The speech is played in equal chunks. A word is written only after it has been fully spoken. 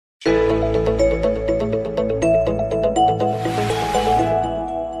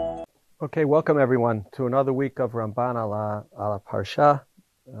Okay, welcome everyone to another week of Ramban ala Parsha.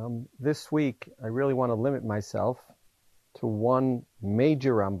 This week, I really want to limit myself to one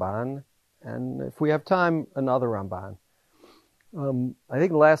major Ramban, and if we have time, another Ramban. I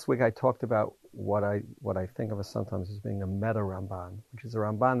think last week I talked about what I think of as sometimes as being a meta Ramban, which is a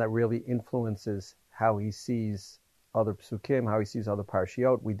Ramban that really influences how he sees other psukim, how he sees other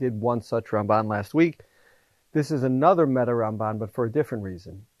parshiot. We did one such Ramban last week. This is another meta Ramban, but for a different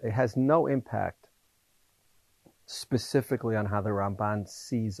reason. It has no impact specifically on how the Ramban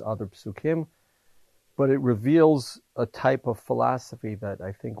sees other psukim, but it reveals a type of philosophy that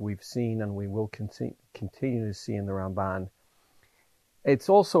I think we've seen and we will continue to see in the Ramban. It's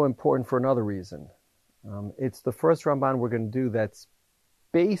also important for another reason. It's the first Ramban we're going to do that's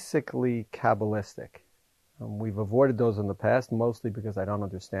basically Kabbalistic. We've avoided those in the past, mostly because I don't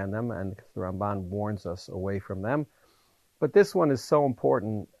understand them and because the Ramban warns us away from them. But this one is so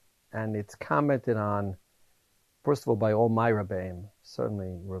important, and it's commented on, first of all, by all my Rabbeim.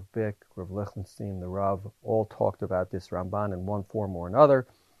 Certainly Rav Bick, Rav Lichtenstein, the Rav, all talked about this Ramban in one form or another.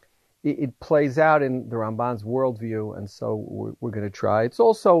 It plays out in the Ramban's worldview, and so we're going to try.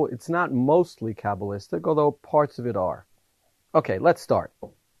 It's not mostly Kabbalistic, although parts of it are. Okay, let's start.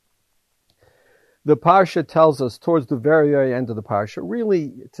 The Parsha tells us towards the very, very end of the Parsha,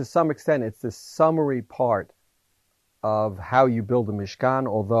 really, to some extent, it's the summary part of how you build a mishkan,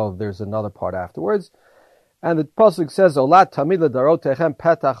 although there's another part afterwards. And the Pasuk says, Olat tamid l'darotechem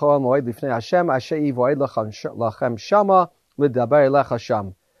petach oel moed lifnei Hashem, asher yivoed lachem shama l'daber elecha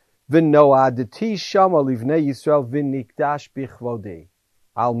sham. V'noadati shama livnei Yisrael v'nikdash bichvodi.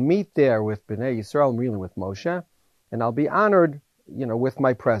 I'll meet there with Bnei Yisrael, really with Moshe, and I'll be honored, with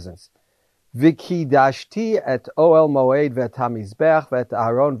my presence. V'kidashti et Oel Moed v'et HaMizbeiach v'et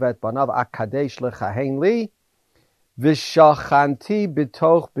Aaron v'et Banav Akadesh lechahen li v'shachanti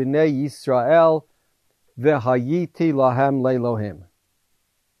b'toch b'nei Yisrael v'hayiti lahem le'Elohim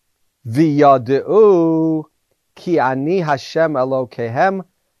v'yadeu ki ani Hashem Elokehem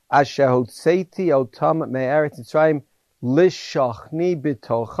asher hotzeiti otam me'eretz Mitzrayim lishachni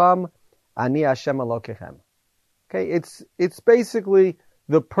b'tocham ani Hashem Elokehem. Okay, it's basically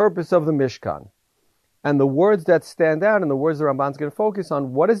the purpose of the Mishkan. And the words that stand out and the words the Ramban's going to focus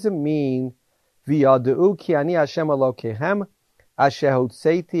on, what does it mean? V'yadeu ki ani Hashem Elokehem asher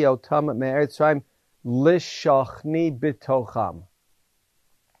hotzeiti otam me'eretz Mitzrayim lishachni b'tocham.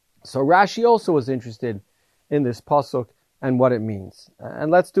 So Rashi also was interested in this pasuk and what it means.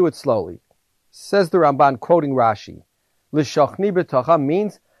 And let's do it slowly. Says the Ramban, quoting Rashi, lishachni b'tocham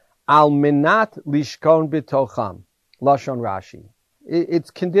means al minat lishkon b'tocham. Lashon Rashi. It's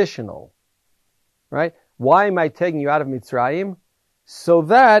conditional, right? Why am I taking you out of Mitzrayim? So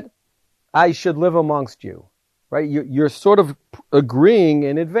that I should live amongst you, right? You're sort of agreeing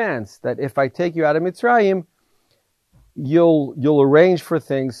in advance that if I take you out of Mitzrayim, you'll arrange for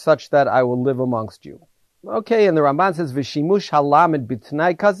things such that I will live amongst you. Okay, and the Ramban says, V'shimush halamed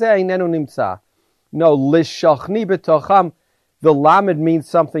b'tnai kazeh einenu nimtza. No, lishachni b'tocham, the lamed means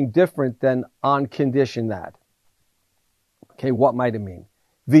something different than on condition that. Okay, what might it mean?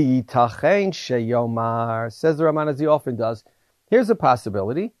 V'yitachen sheyomar, says the Ramban as he often does. Here's a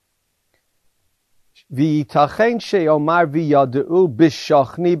possibility. V'yitachen sheyomar v'yadeu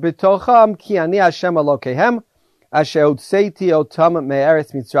b'shachni b'tocham ki ani Hashem Elokehem asher hotzeiti otam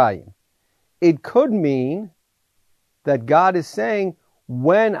me'eretz Mitzrayim. It could mean that God is saying,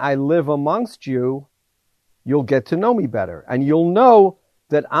 when I live amongst you, you'll get to know me better. And you'll know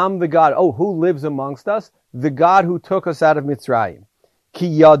that I'm the God. Oh, who lives amongst us? The God who took us out of Mitzrayim. Ki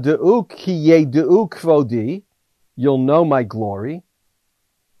yadeu kvodi, you'll know my glory.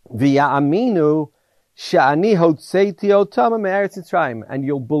 V'ya'aminu she'ani hotzeiti otam me'eretz Mitzrayim. And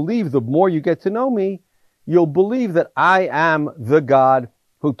you'll believe, the more you get to know me, you'll believe that I am the God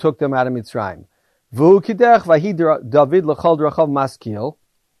who took them out of Mitzrayim. V'hu kidech v'hi David l'chol drachav maskil,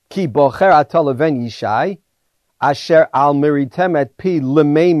 ki bocher ata leven yishai, asher al miritem et pi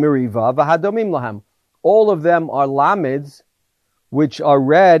lemei miriva v'hadomim lahem. All of them are lamids, which are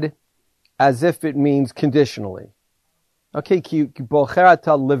read as if it means conditionally. Okay, ki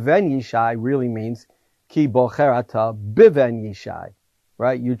bocherata leven yishai really means ki bocherata biven yishai,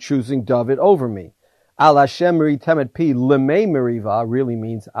 right? You're choosing David over me. Al Hashem miritem et pi lemei miriva really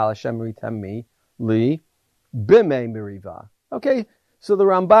means Al Hashem miritem mi li bimei miriva. Okay, so the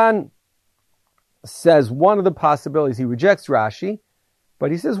Ramban says one of the possibilities, he rejects Rashi,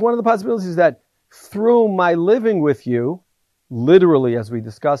 but he says one of the possibilities is that through my living with you, literally as we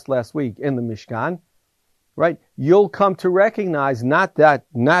discussed last week in the Mishkan, right, you'll come to recognize not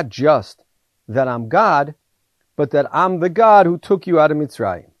just that I'm God, but that I'm the God who took you out of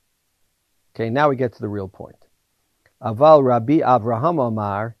Mitzrayim. Okay, now we get to the real point. Aval Rabbi Avraham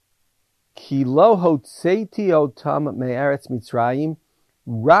Amar, Ki lo hotzeiti otam me'eretz Mitzrayim,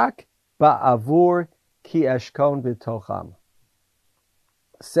 rak ba'avur ki eshkon b'tocham.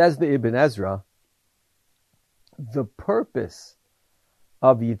 Says the Ibn Ezra, the purpose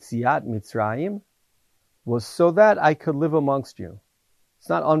of Yitziat Mitzrayim was so that I could live amongst you. It's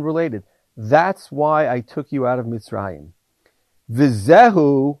not unrelated. That's why I took you out of Mitzrayim.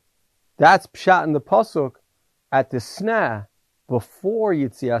 V'zehu, that's pshat in the pasuk, at the sneh, before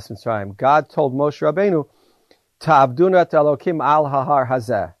Yitzias Mitzrayim, God told Moshe Rabbeinu, Ta'avduna et Elokim al hahar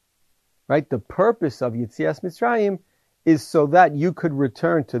hazeh. Right? The purpose of Yitzias Mitzrayim is so that you could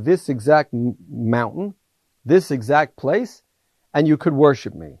return to this exact mountain, this exact place, and you could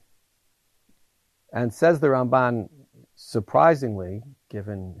worship me. And says the Ramban, surprisingly,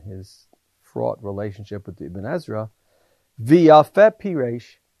 given his fraught relationship with Ibn Ezra, V'yafeh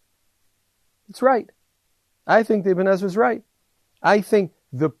piresh. It's right. I think the Ibn Ezra is right. I think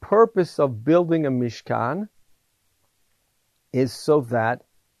the purpose of building a mishkan is so that,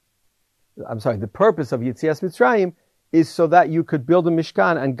 the purpose of Yitzias Mitzrayim is so that you could build a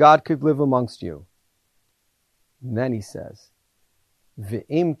mishkan and God could live amongst you. And then he says,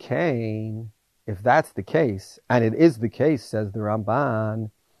 V'im kain, if that's the case, and it is the case, says the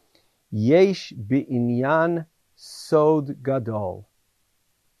Ramban, Yesh bi'inyan sod gadol.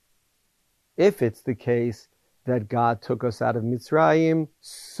 If it's the case that God took us out of Mitzrayim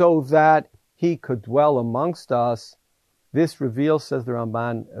so that he could dwell amongst us, this reveals, says the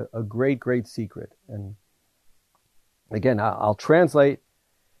Ramban, a great, great secret. And again, I'll translate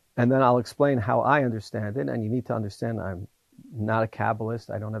and then I'll explain how I understand it. And you need to understand I'm not a Kabbalist.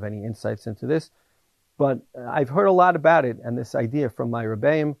 I don't have any insights into this. But I've heard a lot about it and this idea from my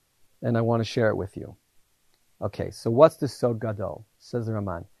Rebbeim, and I want to share it with you. Okay, so what's the Sod Gadol? Says the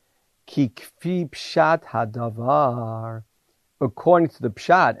Ramban. Ki kfi pshat hadavar. According to the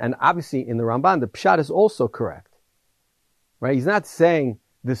pshat, and obviously in the Ramban, the pshat is also correct. Right? He's not saying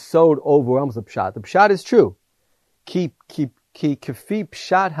the Sod overwhelms the pshat. The pshat is true. Ki kfi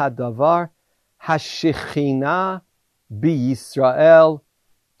pshat hadavar hashechina bi Yisrael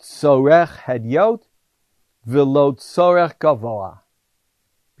tzorech hedyot v'lo tzorech gavoa.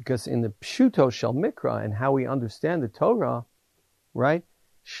 Because in the pshuto shel mikra and how we understand the Torah, right?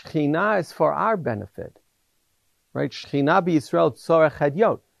 Shechina is for our benefit. Right? Shechina bi Yisrael tzorech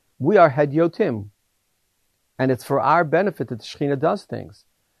hedyot. We are hedyotim. And it's for our benefit that the Shechina does things.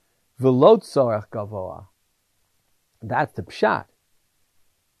 V'lo tzorech gavoa. That's the pshat.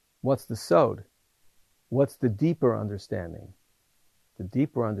 What's the sod? What's the deeper understanding? The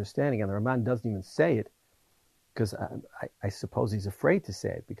deeper understanding, and the Ramban doesn't even say it, because I suppose he's afraid to say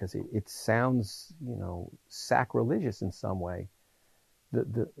it, because it sounds, sacrilegious in some way.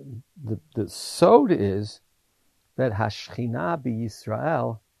 The sod is that Hashchina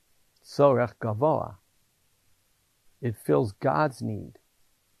b'Yisrael tzorech gavoa. It fills God's need,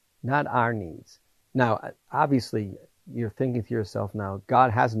 not our needs. Now, obviously, you're thinking to yourself now,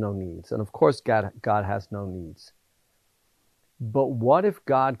 God has no needs. And of course, God has no needs. But what if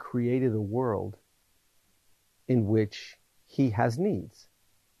God created a world in which he has needs?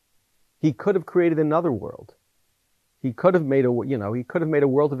 He could have created another world. He could have made a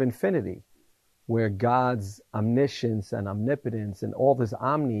world of infinity where God's omniscience and omnipotence and all this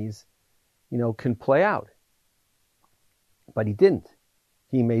omnis, can play out. But he didn't.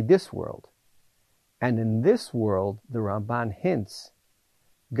 He made this world. And in this world, the Ramban hints,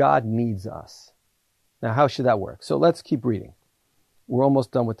 God needs us. Now, how should that work? So let's keep reading. We're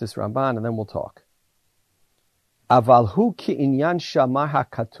almost done with this Ramban, and then we'll talk. Aval hu ki inyan shamar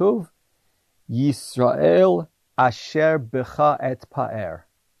hakatuv, Yisrael asher becha et pa'er.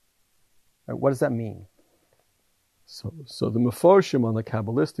 What does that mean? So the Meforshim on the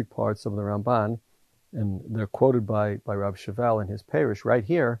Kabbalistic parts of the Ramban, and they're quoted by Rav Chevel in his parish right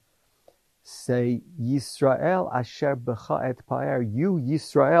here, say, Yisrael asher becha et pa'er, you,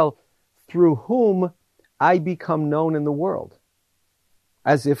 Yisrael, through whom I become known in the world.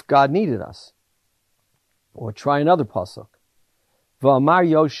 As if God needed us. Or try another pasuk. V'amar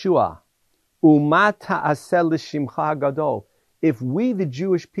Yoshua, Uma ta'aseh l'shimcha gadol. If we, the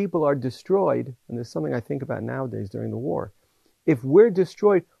Jewish people, are destroyed, and there's something I think about nowadays during the war, if we're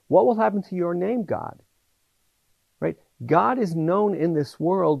destroyed, what will happen to your name, God? Right? God is known in this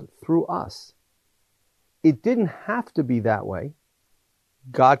world through us. It didn't have to be that way.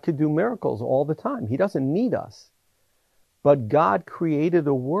 God could do miracles all the time. He doesn't need us. But God created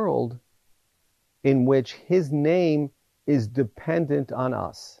a world in which his name is dependent on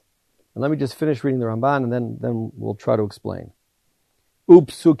us. And let me just finish reading the Ramban and then we'll try to explain.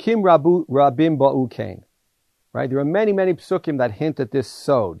 Upsukim rabim ba'u kain. Right? There are many, many psukim that hint at this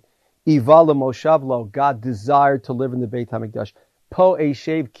sod. Ivala moshavlo, God desired to live in the Beit HaMikdash. Po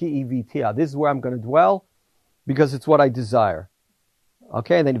eshev ki ivitia. This is where I'm going to dwell because it's what I desire.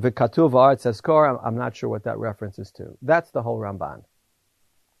 Okay, and then v'katuv haaretz eskor, I'm not sure what that reference is to. That's the whole Ramban.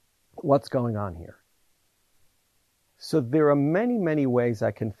 What's going on here? So there are many, many ways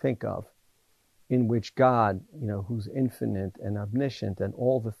I can think of in which God, who's infinite and omniscient and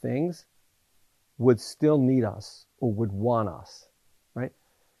all the things, would still need us or would want us, right?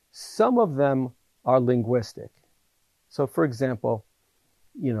 Some of them are linguistic. So for example,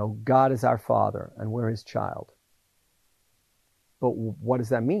 God is our Father and we're His child. But what does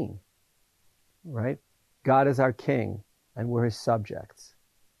that mean? Right? God is our king and we're His subjects.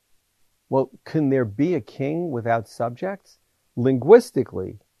 Well, can there be a king without subjects?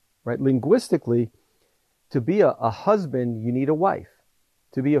 Linguistically, right? Linguistically, to be a husband, you need a wife.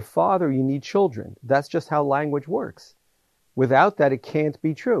 To be a father, you need children. That's just how language works. Without that, it can't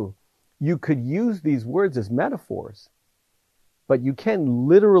be true. You could use these words as metaphors, but you can't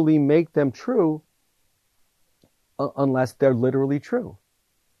literally make them true unless they're literally true.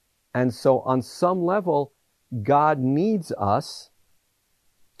 And so on some level, God needs us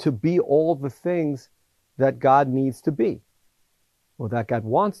to be all the things that God needs to be, or that God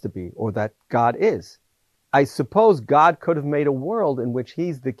wants to be, or that God is. I suppose God could have made a world in which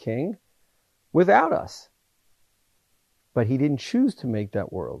He's the king without us. But He didn't choose to make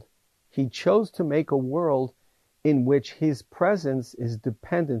that world. He chose to make a world in which His presence is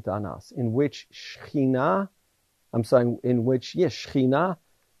dependent on us, in which Shechina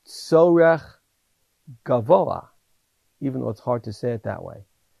tzorech gavoa, even though it's hard to say it that way.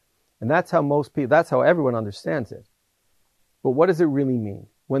 And that's how everyone understands it. But what does it really mean?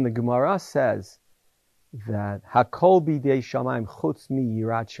 When the Gemara says that Hakol bidei shamayim chutz mi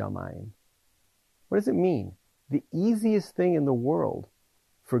yirat shamayim, what does it mean? The easiest thing in the world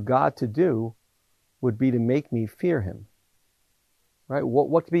for God to do would be to make me fear Him. Right?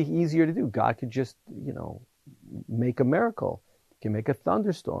 What could be easier to do? God could just, make a miracle. He can make a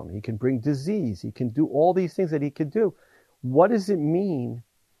thunderstorm. He can bring disease. He can do all these things that He could do. What does it mean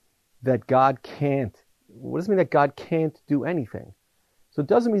that God can't? What does it mean that God can't do anything? So it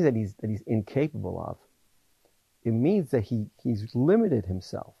doesn't mean that He's incapable of. It means that He's limited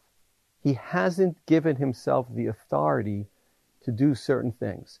Himself. He hasn't given Himself the authority to do certain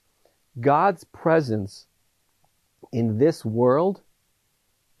things. God's presence in this world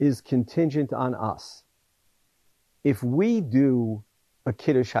is contingent on us. If we do a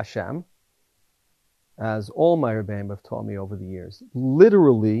Kiddush Hashem, as all my Rebbeim have taught me over the years,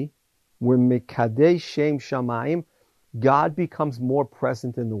 literally, we're Mekadei Shem Shamayim, God becomes more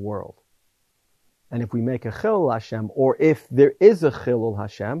present in the world. And if we make a Chilul Hashem, or if there is a Chilul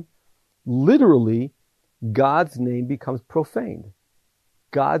Hashem, literally, God's name becomes profaned.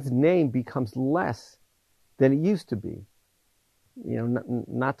 God's name becomes less than it used to be.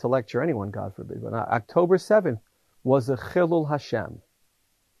 Not to lecture anyone, God forbid, but October 7th was a Chilul Hashem.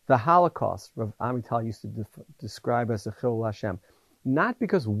 The Holocaust, Rav Amital used to describe as a Chilul Hashem. Not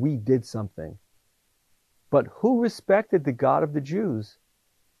because we did something, but who respected the God of the Jews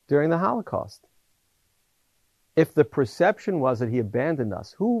during the Holocaust? If the perception was that He abandoned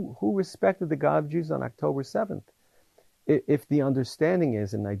us, who respected the God of the Jews on October 7th? If the understanding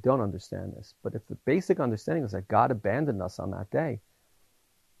is, and I don't understand this, but if the basic understanding is that God abandoned us on that day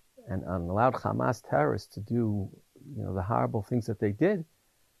and allowed Hamas terrorists to do, the horrible things that they did,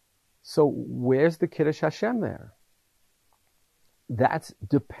 so where's the Kiddush Hashem there? That's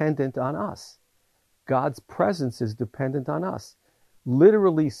dependent on us. God's presence is dependent on us.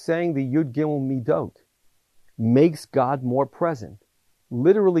 Literally saying the Yud Gimel Midot makes God more present.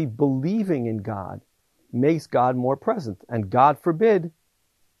 Literally believing in God makes God more present. And God forbid,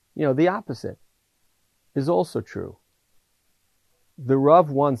 the opposite is also true. The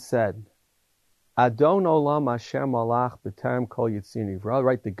Rav once said, Adon Olam Asher Malach B'terem Kol Yitzir Nivra,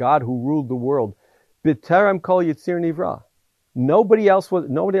 right? The God who ruled the world, B'terem Kol Yitzir Nivra.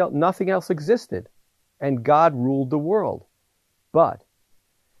 Nothing else existed. And God ruled the world. But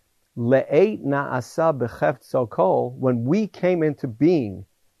Le'eit Na'asa B'chefetzo Kol, when we came into being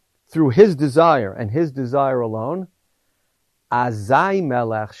through His desire and His desire alone, Azai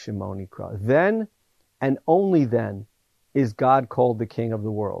Melech Shemo Nikra. Then and only then is God called the King of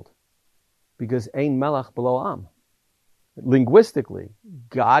the world. Because Ein Melech Below Am. Linguistically,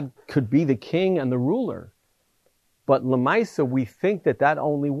 God could be the king and the ruler. But Lamaisa, we think that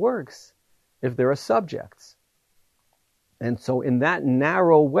only works if there are subjects. And so in that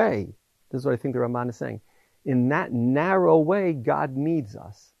narrow way, this is what I think the Ramban is saying, In that narrow way, God needs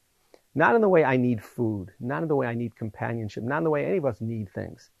us. Not in the way I need food, not in the way I need companionship, not in the way any of us need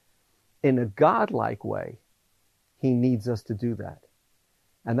things. In a God-like way, he needs us to do that.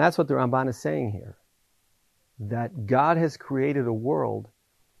 And that's what the Ramban is saying here. That God has created a world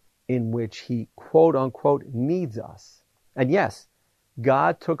in which he, quote unquote, needs us. And yes,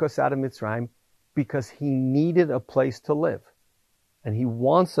 God took us out of Mitzrayim because he needed a place to live. And he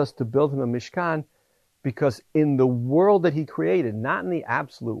wants us to build him a mishkan because in the world that he created, not in the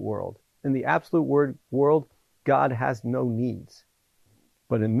absolute world, in the absolute world, God has no needs.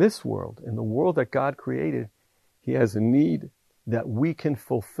 But in this world, in the world that God created, he has a need that we can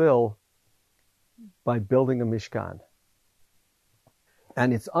fulfill by building a mishkan.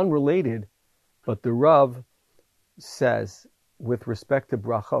 And it's unrelated, but the Rav says, with respect to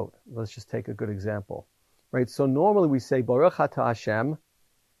brachot, let's just take a good example, right? So normally we say, Baruch Atah Hashem.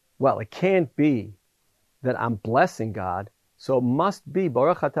 Well, it can't be that I'm blessing God, so it must be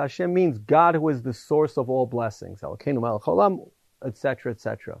Baruch Atah Hashem means God who is the source of all blessings, Elokeinu melech haolam, etc.,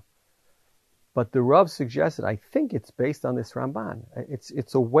 etc. But the Rav suggested, I think it's based on this Ramban.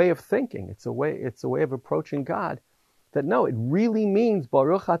 It's a way of thinking. It's a way of approaching God. That no, it really means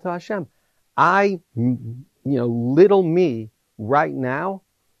Baruch Atah Hashem. Little me right now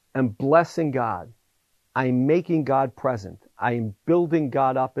am blessing God. I'm making God present. I am building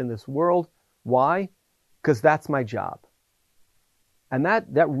God up in this world. Why? Because that's my job. And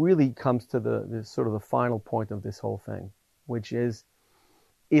that really comes to the sort of the final point of this whole thing, which is,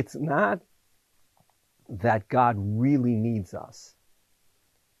 it's not that God really needs us.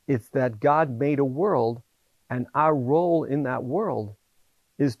 It's that God made a world, and our role in that world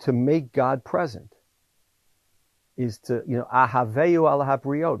is to make God present. Is to, ahaveu al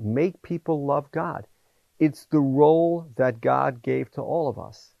habriot, make people love God. It's the role that God gave to all of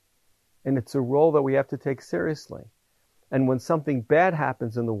us. And it's a role that we have to take seriously. And when something bad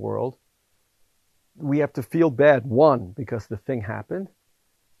happens in the world, we have to feel bad, one, because the thing happened,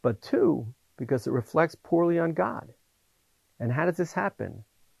 but two, because it reflects poorly on God. And how does this happen?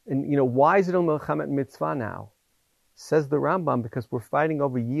 And, why is it on Melchamet Mitzvah now? Says the Rambam, because we're fighting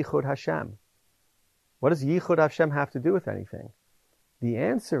over Yichud Hashem. What does Yichud Hashem have to do with anything? The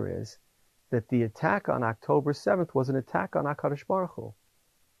answer is that the attack on October 7th was an attack on HaKadosh Baruch Hu.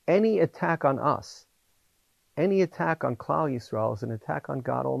 Any attack on us, any attack on Klal Yisrael is an attack on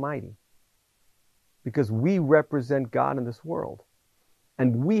God Almighty. Because we represent God in this world.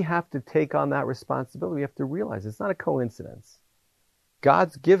 And we have to take on that responsibility. We have to realize it's not a coincidence.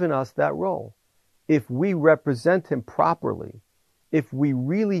 God's given us that role. If we represent him properly, if we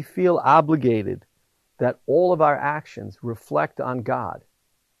really feel obligated that all of our actions reflect on God,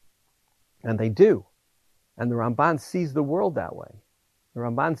 and they do, and the Ramban sees the world that way. The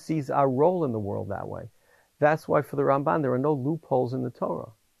Ramban sees our role in the world that way. That's why for the Ramban there are no loopholes in the Torah.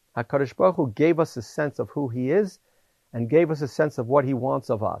 HaKadosh Baruch Hu gave us a sense of who he is and gave us a sense of what he wants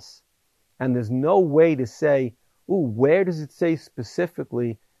of us. And there's no way to say, where does it say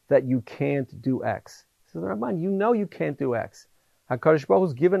specifically that you can't do X? So the Ramban, you can't do X. HaKadosh Baruch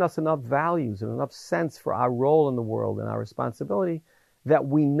Hu's given us enough values and enough sense for our role in the world and our responsibility that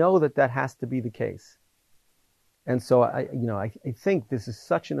we know that has to be the case. And so I think this is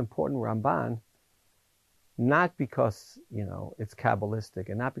such an important Ramban, not because, it's Kabbalistic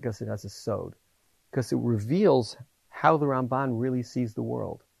and not because it has a sod, because it reveals how the Ramban really sees the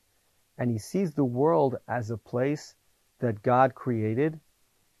world. And he sees the world as a place that God created,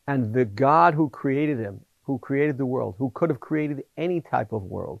 and the God who created him, who created the world, who could have created any type of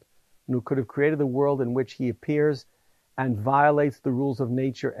world, and who could have created the world in which he appears and violates the rules of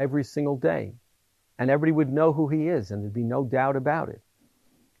nature every single day. And everybody would know who he is, and there'd be no doubt about it.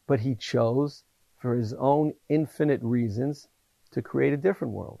 But he chose, for his own infinite reasons, to create a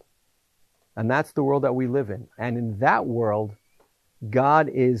different world. And that's the world that we live in. And in that world, God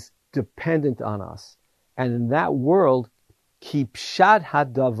is dependent on us. And in that world, kipshat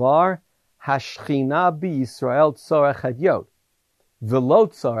hadavar hashchina bi Yisrael tzorech hadyot, velo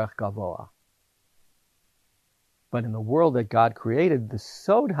tzorech gavoa. But in the world that God created, the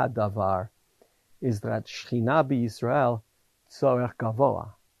sod hadavar is that Shechina b'Yisrael tzorech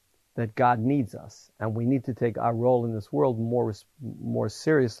gavoa, that God needs us, and we need to take our role in this world more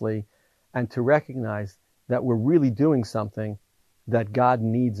seriously, and to recognize that we're really doing something that God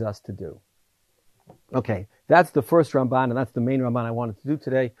needs us to do. Okay, that's the first Ramban, and that's the main Ramban I wanted to do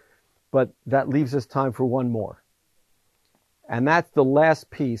today, but that leaves us time for one more. And that's the last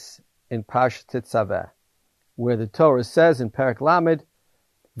piece in Parashat Tetzaveh, where the Torah says in Perek Lamed,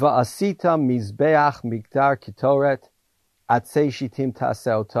 Va'asita Mizbeiach Haketoret atzei shitim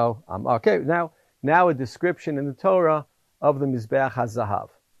ta'aseh oto. Okay, now now a description in the Torah of the Mizbeiach HaZahav.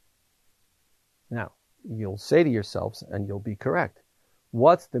 Now, you'll say to yourselves, and you'll be correct,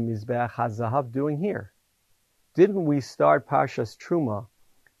 what's the Mizbeiach HaZahav doing here? Didn't we start Parshas Truma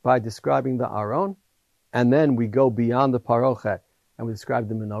by describing the Aron, and then we go beyond the Parochet, and we describe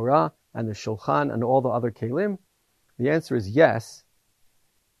the Menorah, and the Shulchan, and all the other Kelim? The answer is yes,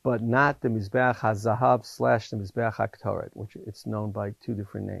 but not the Mizbeiach HaZahav / the Mizbeiach Haketoret, which it's known by two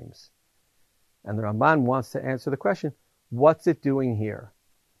different names. And the Ramban wants to answer the question, what's it doing here?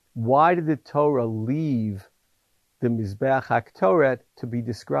 Why did the Torah leave the Mizbeiach Haketoret to be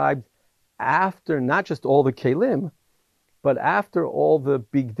described after not just all the Kelim, but after all the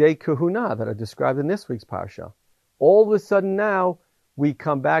Bigdei Kahuna that are described in this week's Parsha? All of a sudden now, we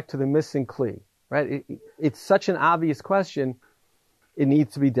come back to the missing Kli, right? It's such an obvious question, it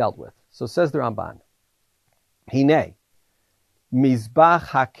needs to be dealt with. So says the Ramban, Hine, Mizbach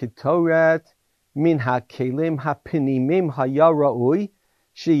HaKetoret min HaKelim HaPinimim Haya Ra'ui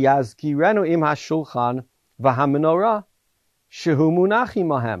Sheyazkirenu im HaShulchan v'HaMenorah Shehu Munachi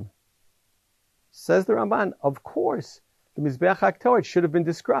Mahem. Says the Ramban, of course, the Mizbeiach HaKetoret should have been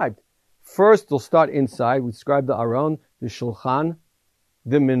described. First, we'll start inside. We describe the Aron, the Shulchan,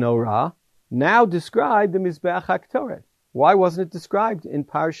 the Menorah. Now describe the Mizbeiach HaKetoret. Why wasn't it described in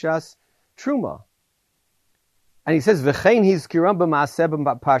Parshas Truma? And he says, V'chein hizkiram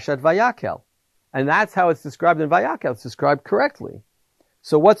b'maaseh b'Parshat Vayakel. And that's how it's described in Vayakel. It's described correctly.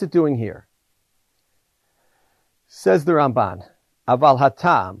 So what's it doing here? Says the Ramban, Aval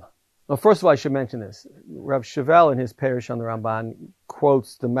Hatam. Well, first of all, I should mention this. Rav Shavel in his parish on the Ramban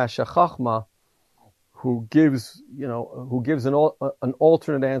quotes the Meshech Chochmah, who gives an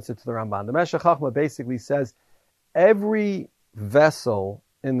alternate answer to the Ramban. The Meshech Chochmah basically says every vessel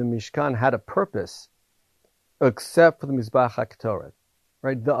in the Mishkan had a purpose, except for the Mizbeiach Haketoret.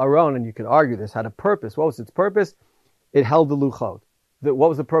 Right? The Aron, and you could argue this, had a purpose. What was its purpose? It held the luchot. What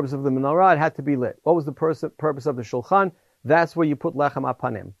was the purpose of the menorah? It had to be lit. What was the purpose of the shulchan? That's where you put lechem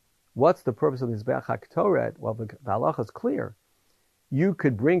apanim. What's the purpose of the Mizbeiach Haketoret? Well, the halacha is clear. You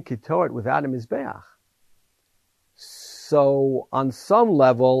could bring Ketoret without a Mizbeach. So, on some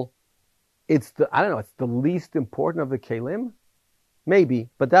level, it's the least important of the Kelim? Maybe,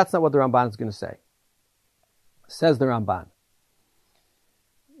 but that's not what the Ramban is going to say. Says the Ramban.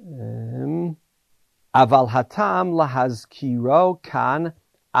 Aval hatam lahazkiro kan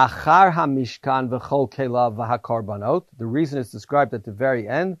achar hamishkan v'chol kelav v'hakorbanot. The reason it's described at the very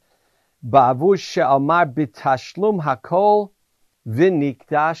end, ba'avur she'amar b'tashlum hakol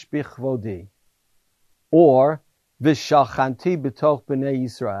v'nikdash b'chvodi, or v'shalchanti b'toch b'nei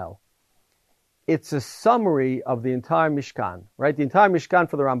Yisrael. It's a summary of the entire Mishkan, right? The entire Mishkan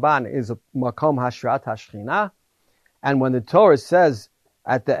for the Ramban is a makom hashrat hashchina, and when the Torah says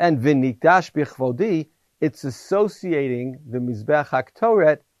at the end, v'nikdash b'chvodi, it's associating the Mizbeiach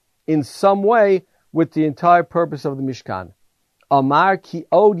Haketoret in some way with the entire purpose of the Mishkan. Amar ki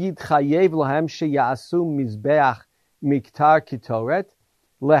od yitchayev lahem sheyasu Mizbeiach miktar ketoret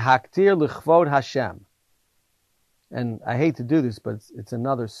lehaktir l'chvod Hashem. And I hate to do this, but it's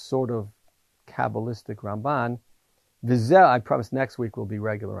another sort of Kabbalistic Ramban. V'zeh, I promise next week will be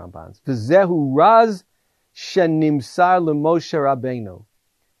regular Rambans. V'zehu raz shenimsar l'Moshe Rabbeinu.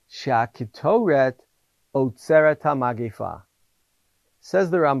 Sha'aketoret otzeret ha'magefa. Says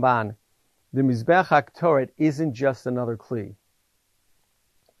the Ramban, the Mizbeiach Haketoret isn't just another kli.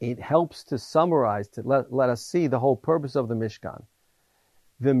 It helps to summarize, to let us see the whole purpose of the Mishkan.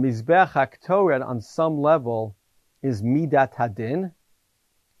 The Mizbeiach Haketoret on some level is midat hadin,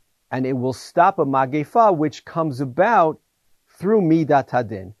 and it will stop a magefa which comes about through midat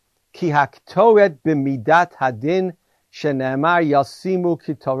hadin. Ki haketoret b'midat hadin shene'emar yasimu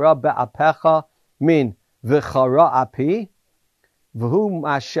kitorah be'apecha min v'chara api v'hu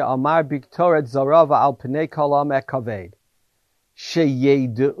ma she'amar b'ketoret zara v'al pnei kol ha'ameh kaved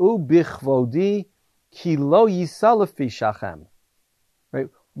sheyedu b'chvodi ki lo yisa lefi shachem. Right?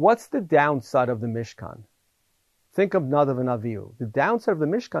 What's the downside of the Mishkan? Think of Nadav and Avihu. The downside of the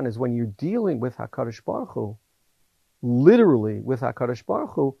Mishkan is when you're dealing with HaKadosh Baruch Hu, literally with HaKadosh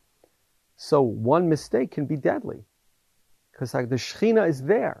Baruch Hu, so one mistake can be deadly. Because the Shechina is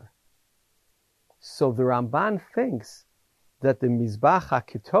there. So the Ramban thinks that the Mizbeiach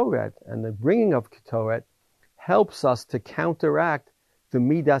Haketoret and the bringing of Ketoret helps us to counteract the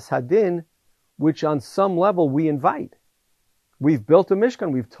Midas Hadin, which on some level we invite. We've built a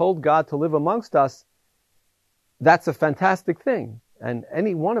Mishkan, we've told God to live amongst us. That's a fantastic thing. And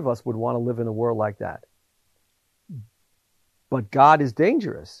any one of us would want to live in a world like that. But God is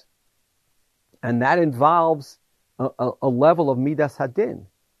dangerous. And that involves a level of Midas Hadin.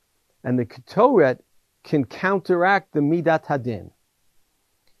 And the Ketoret can counteract the Midat Hadin.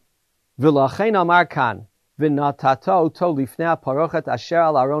 V'lachein amar kan, v'natato oto lifnei parochet asher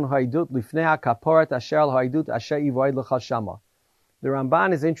al aron ha'idut lifnei ha'kaporet asher al ha'idut asher ivoid l'chal shama. The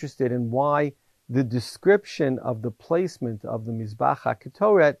Ramban is interested in why the description of the placement of the Mizbeiach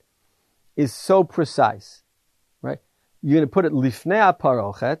Haketoret is so precise, right? You're going to put it lifnei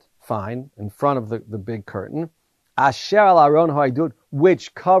parochet, fine, in front of the big curtain, asher al aron ha'idut,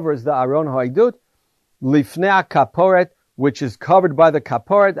 which covers the aron ha'idut, lifnei kaporet, which is covered by the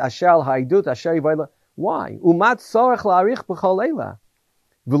kaporet, asher al ha'idut, asher ivoid. Why? Umat sorech la'arich b'chol leila.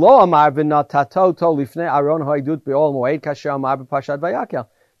 V'lo amar v'natato to lifnei aron ha'idut be'ol moed kasher amar b'pashat vayakel.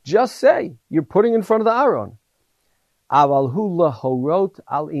 Just say, you're putting in front of the aron. Aval hu lahorot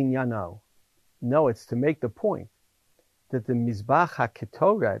al inyano. No, it's to make the point that the Mizbeiach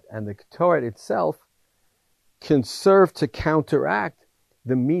Haketoret and the Ketoret itself can serve to counteract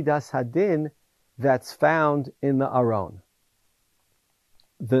the Midas Hadin that's found in the aron.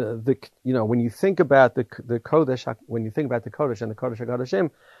 When you think about the Kodesh, when you think about the Kodesh and the Kodesh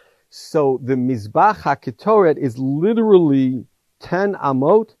HaKodeshim, so the Mizbeiach Haketoret is literally 10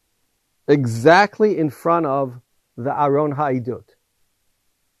 amot exactly in front of the aron ha'idut.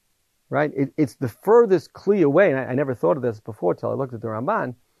 Right? It's the furthest kli away, and I never thought of this before till I looked at the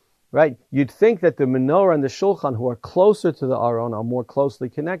Ramban. Right? You'd think that the menorah and the shulchan, who are closer to the aron, are more closely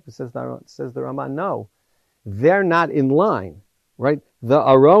connected. Says the Ramban, no, they're not in line. Right? The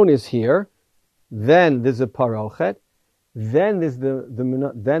aron is here, then there's a parochet, then there's the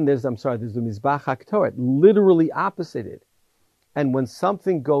Mizbeiach Haketoret, literally opposite it. And when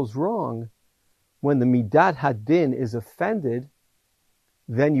something goes wrong, when the Midat Hadin is offended,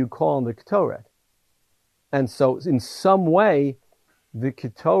 then you call on the Ketoret. And so in some way, the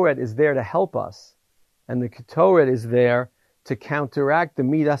Ketoret is there to help us. And the Ketoret is there to counteract the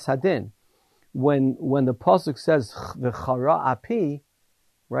Midas Hadin. When the Pasuk says, the Chara Api,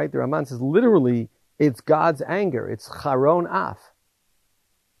 right, the Ramban says literally, it's God's anger. It's Charon Af.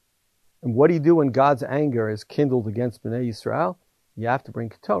 And what do you do when God's anger is kindled against Bnei Yisrael? You have to bring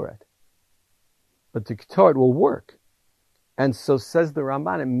Ketoret. But the Ketoret will work. And so says the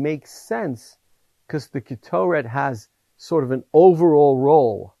Ramban, it makes sense because the Ketoret has sort of an overall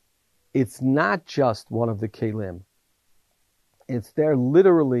role. It's not just one of the Kelim. It's there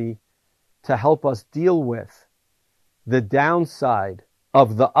literally to help us deal with the downside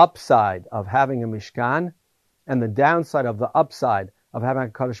of the upside of having a mishkan and the downside of the upside of having a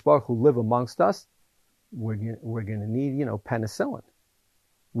Kadosh Baruch Hu live amongst us. We're going to need, penicillin.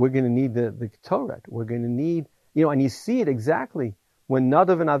 We're going to need the Ketoret. We're going to need, and you see it exactly when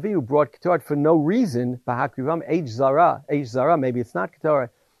Nadav and Avihu brought Ketoret for no reason, Bahakrivam, H Zara, maybe it's not Ketoret.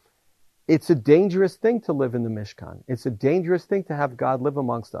 It's a dangerous thing to live in the Mishkan. It's a dangerous thing to have God live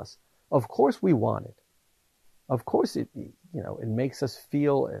amongst us. Of course we want it. Of course it makes us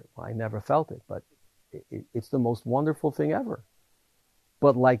feel, I never felt it, but it's the most wonderful thing ever.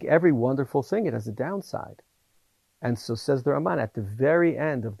 But like every wonderful thing, it has a downside. And so says the Ramban at the very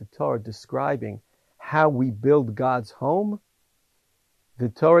end of the Torah describing how we build God's home, the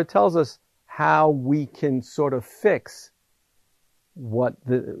Torah tells us how we can sort of fix what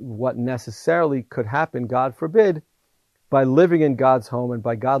necessarily could happen, God forbid, by living in God's home and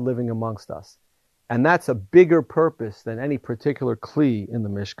by God living amongst us. And that's a bigger purpose than any particular kli in the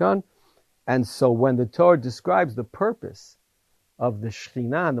Mishkan. And so when the Torah describes the purpose of the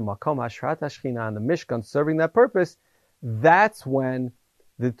Shekhinah and the Makom Hashrat HaShekhinah and the Mishkan serving that purpose, that's when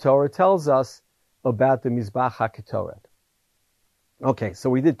the Torah tells us about the Mizbeiach Haketoret. Okay, so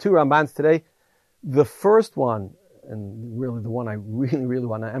we did two Rambans today. The first one, and really the one I really, really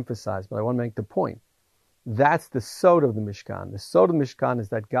want to emphasize, but I want to make the point, that's the sod of the Mishkan. The sod of the Mishkan is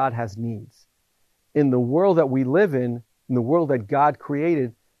that God has needs. In the world that we live in the world that God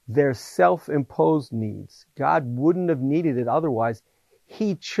created, they're self-imposed needs. God wouldn't have needed it otherwise.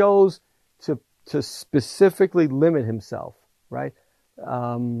 He chose to specifically limit himself, right? There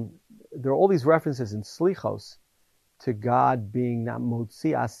are all these references in Slichos to God being not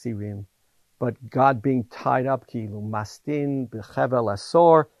motzi asirim, but God being tied up, kilu mastin b'chevel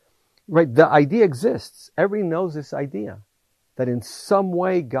asor. Right? The idea exists. Everybody knows this idea that in some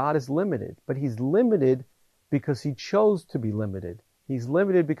way God is limited, but he's limited because he chose to be limited. He's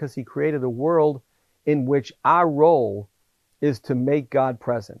limited because he created a world in which our role is to make God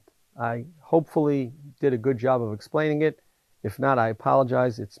present. I hopefully did a good job of explaining it. If not, I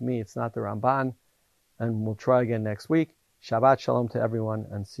apologize. It's me. It's not the Ramban. And we'll try again next week. Shabbat shalom to everyone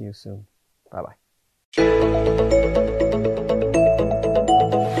and see you soon. Bye-bye.